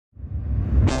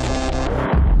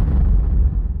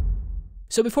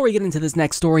So before we get into this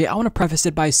next story, I want to preface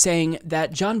it by saying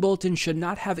that John Bolton should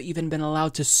not have even been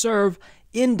allowed to serve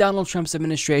in Donald Trump's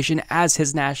administration as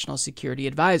his national security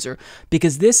advisor,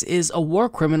 because this is a war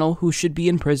criminal who should be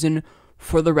in prison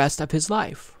for the rest of his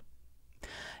life.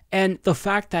 And the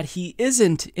fact that he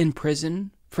isn't in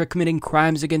prison for committing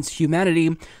crimes against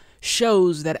humanity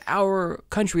shows that our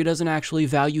country doesn't actually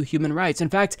value human rights. In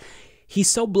fact, he's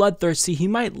so bloodthirsty, he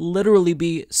might literally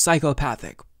be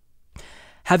psychopathic.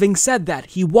 Having said that,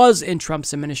 he was in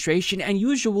Trump's administration, and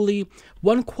usually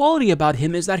one quality about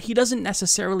him is that he doesn't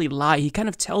necessarily lie. He kind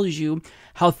of tells you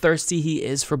how thirsty he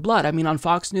is for blood. I mean, on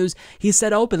Fox News, he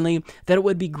said openly that it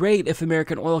would be great if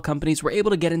American oil companies were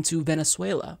able to get into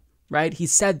Venezuela, right? He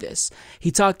said this. He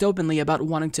talked openly about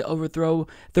wanting to overthrow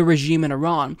the regime in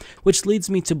Iran, which leads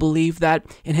me to believe that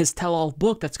in his tell-all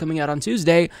book that's coming out on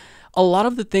Tuesday, a lot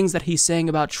of the things that he's saying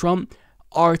about Trump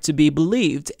are to be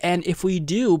believed. And if we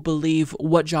do believe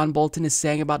what John Bolton is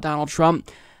saying about Donald Trump,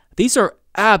 these are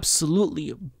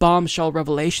absolutely bombshell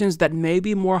revelations that may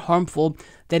be more harmful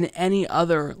than any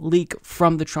other leak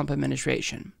from the Trump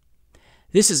administration.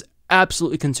 This is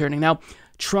absolutely concerning. Now,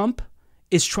 Trump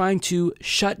is trying to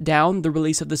shut down the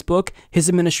release of this book. His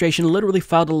administration literally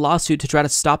filed a lawsuit to try to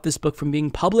stop this book from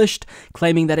being published,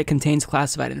 claiming that it contains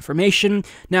classified information.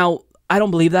 Now, I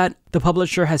don't believe that. The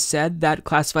publisher has said that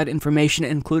classified information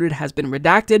included has been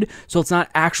redacted, so it's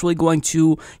not actually going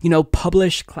to,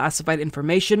 publish classified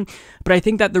information. But I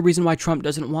think that the reason why Trump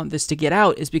doesn't want this to get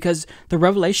out is because the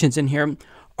revelations in here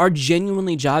are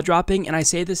genuinely jaw-dropping, and I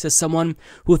say this as someone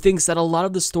who thinks that a lot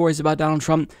of the stories about Donald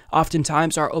Trump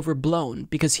oftentimes are overblown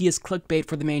because he is clickbait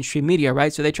for the mainstream media,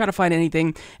 right? So they try to find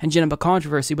anything and gin up a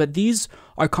controversy, but these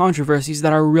are controversies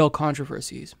that are real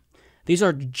controversies. These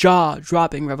are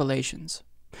jaw-dropping revelations.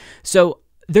 So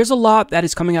there's a lot that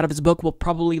is coming out of his book. We'll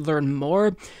probably learn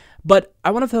more, but I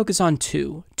want to focus on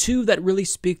two that really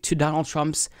speak to Donald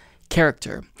Trump's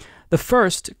character. The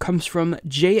first comes from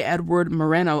J. Edward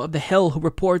Moreno of The Hill, who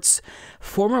reports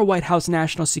former White House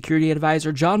National Security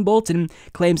Advisor John Bolton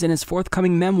claims in his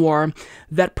forthcoming memoir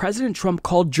that President Trump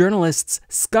called journalists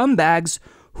scumbags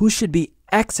who should be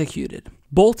executed.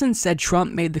 Bolton said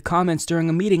Trump made the comments during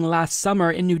a meeting last summer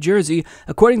in New Jersey,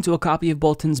 according to a copy of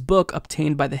Bolton's book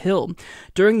obtained by The Hill.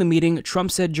 During the meeting,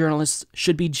 Trump said journalists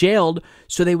should be jailed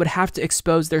so they would have to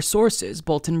expose their sources,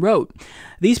 Bolton wrote.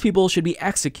 These people should be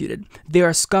executed. They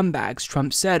are scumbags,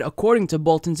 Trump said, according to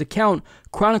Bolton's account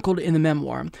chronicled in the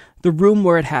memoir, The Room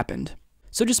Where It Happened.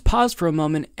 So just pause for a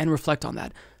moment and reflect on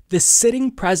that. The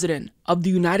sitting president of the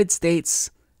United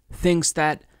States thinks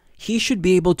that he should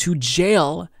be able to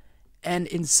jail and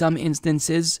in some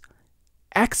instances,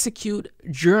 execute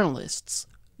journalists,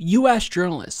 U.S.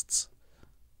 journalists.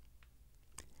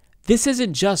 This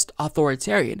isn't just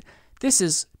authoritarian. This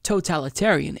is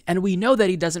totalitarian. And we know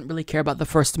that he doesn't really care about the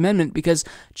First Amendment because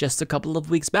just a couple of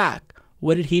weeks back,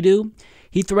 what did he do?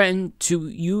 He threatened to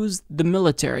use the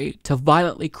military to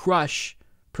violently crush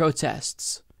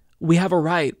protests. We have a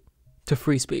right to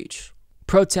free speech.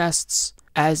 Protests,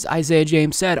 as Isaiah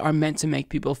James said, are meant to make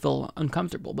people feel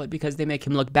uncomfortable, but because they make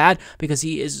him look bad, because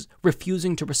he is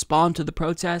refusing to respond to the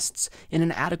protests in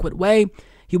an adequate way,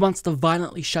 he wants to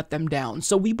violently shut them down.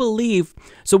 So we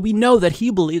know that he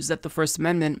believes that the First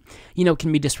Amendment,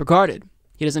 can be disregarded.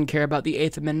 He doesn't care about the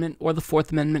Eighth Amendment or the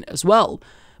Fourth Amendment as well.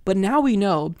 But now we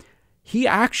know he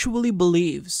actually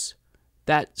believes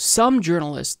that some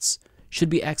journalists should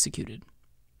be executed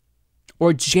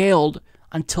or jailed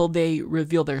until they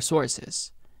reveal their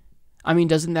sources. I mean,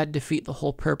 doesn't that defeat the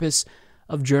whole purpose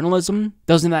of journalism?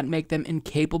 Doesn't that make them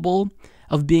incapable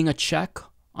of being a check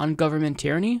on government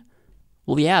tyranny?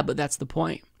 Well, yeah, but that's the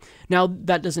point. Now,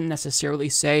 that doesn't necessarily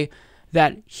say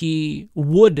that he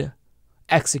would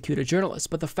execute a journalist,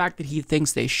 but the fact that he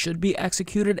thinks they should be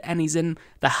executed and he's in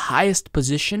the highest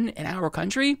position in our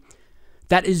country,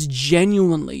 that is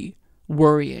genuinely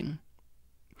worrying.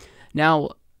 Now,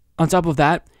 on top of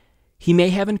that, he may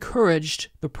have encouraged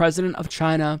the president of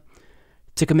China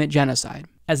to commit genocide.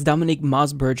 As Dominique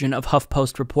Mosbergen of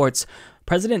HuffPost reports,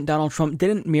 President Donald Trump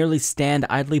didn't merely stand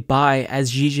idly by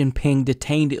as Xi Jinping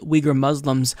detained Uyghur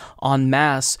Muslims en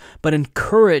masse, but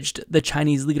encouraged the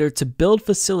Chinese leader to build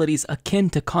facilities akin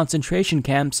to concentration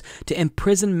camps to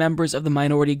imprison members of the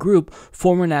minority group,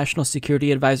 former National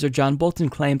Security Advisor John Bolton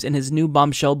claims in his new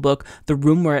bombshell book, The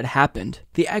Room Where It Happened.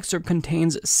 The excerpt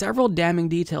contains several damning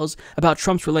details about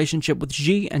Trump's relationship with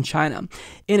Xi and China.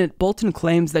 In it, Bolton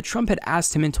claims that Trump had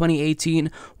asked him in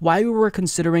 2018 why we were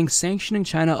considering sanctioning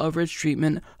China over its treatment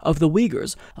of the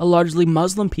Uyghurs, a largely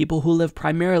Muslim people who live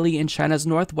primarily in China's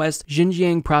northwest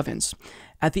Xinjiang province.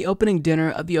 At the opening dinner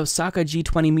of the Osaka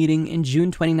G20 meeting in June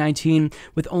 2019,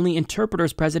 with only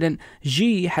interpreters present,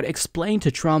 Xi had explained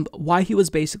to Trump why he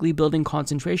was basically building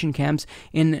concentration camps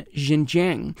in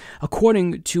Xinjiang.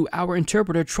 According to our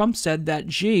interpreter, Trump said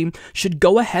that Xi should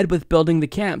go ahead with building the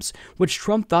camps, which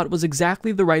Trump thought was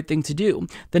exactly the right thing to do.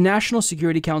 The National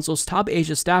Security Council's top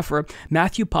Asia staffer,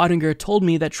 Matthew Pottinger, told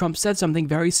me that Trump said something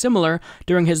very similar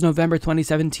during his November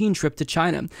 2017 trip to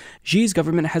China. Xi's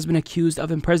government has been accused of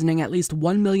imprisoning at least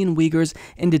 1 million Uyghurs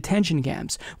in detention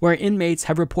camps, where inmates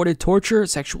have reported torture,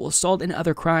 sexual assault, and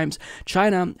other crimes.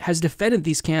 China has defended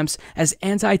these camps as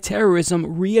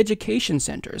anti-terrorism re-education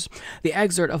centers. The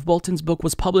excerpt of Bolton's book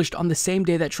was published on the same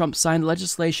day that Trump signed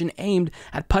legislation aimed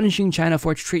at punishing China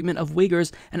for its treatment of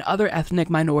Uyghurs and other ethnic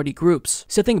minority groups.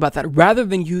 So think about that. Rather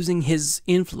than using his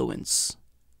influence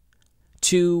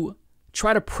to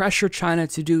try to pressure China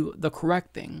to do the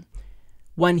correct thing,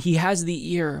 when he has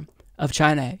the ear of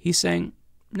China, he's saying,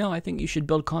 no, I think you should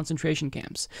build concentration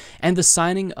camps. And the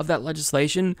signing of that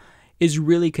legislation is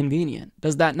really convenient.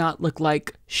 Does that not look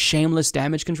like shameless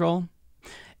damage control?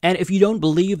 And if you don't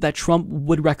believe that Trump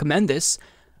would recommend this,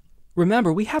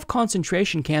 remember, we have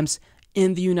concentration camps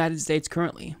in the United States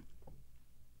currently.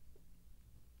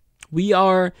 We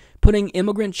are putting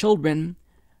immigrant children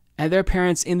and their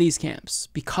parents in these camps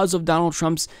because of Donald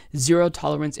Trump's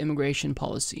zero-tolerance immigration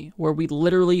policy, where we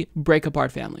literally break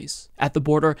apart families at the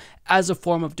border as a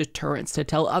form of deterrence to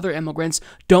tell other immigrants,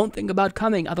 don't think about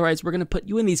coming, otherwise we're going to put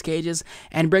you in these cages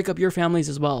and break up your families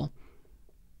as well.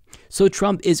 So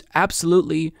Trump is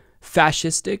absolutely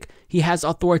fascistic. He has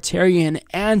authoritarian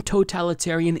and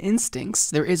totalitarian instincts.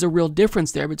 There is a real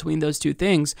difference there between those two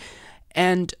things,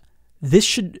 and this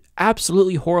should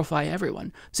absolutely horrify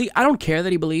everyone. See, I don't care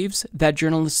that he believes that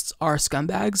journalists are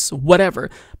scumbags,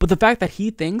 whatever, but the fact that he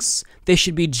thinks they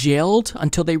should be jailed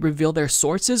until they reveal their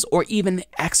sources or even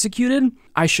executed,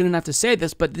 I shouldn't have to say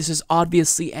this, but this is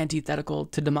obviously antithetical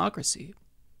to democracy.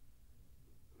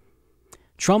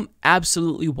 Trump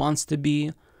absolutely wants to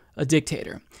be a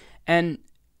dictator. And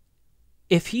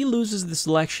if he loses this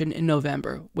election in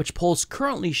November, which polls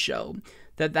currently show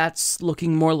that that's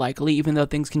looking more likely, even though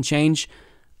things can change.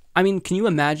 I mean, can you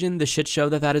imagine the shit show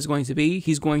that is going to be?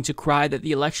 He's going to cry that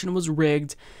the election was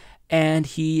rigged, and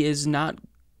he is not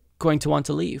going to want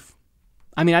to leave.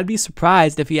 I mean, I'd be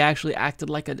surprised if he actually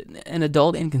acted like an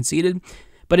adult and conceded,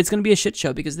 but it's going to be a shit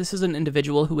show because this is an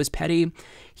individual who is petty.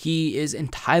 He is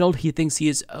entitled. He thinks he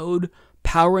is owed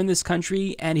power in this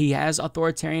country, and he has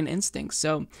authoritarian instincts.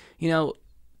 So,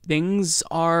 things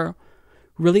are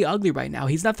really ugly right now.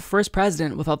 He's not the first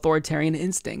president with authoritarian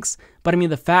instincts, but I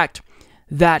mean, the fact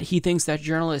that he thinks that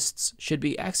journalists should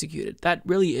be executed, that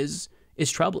really is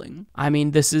troubling. I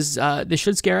mean, this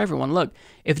should scare everyone. Look,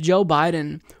 if Joe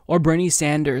Biden or Bernie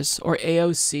Sanders or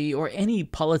AOC or any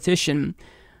politician,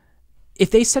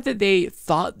 if they said that they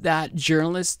thought that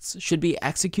journalists should be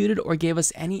executed or gave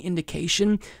us any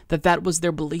indication that that was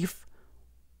their belief,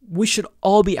 we should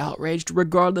all be outraged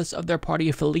regardless of their party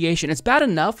affiliation. It's bad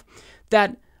enough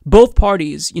that both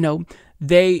parties,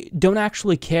 they don't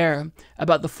actually care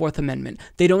about the Fourth Amendment.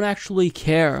 They don't actually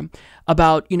care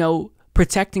about,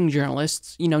 protecting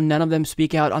journalists. None of them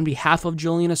speak out on behalf of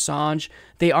Julian Assange.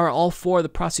 They are all for the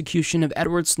prosecution of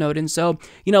Edward Snowden. So,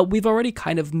 we've already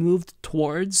kind of moved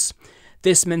towards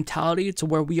this mentality to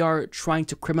where we are trying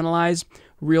to criminalize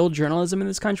real journalism in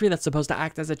this country that's supposed to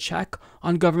act as a check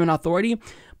on government authority.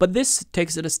 But this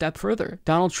takes it a step further.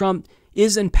 Donald Trump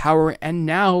is in power, and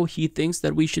now he thinks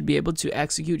that we should be able to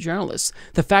execute journalists.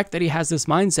 The fact that he has this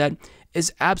mindset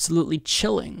is absolutely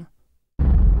chilling.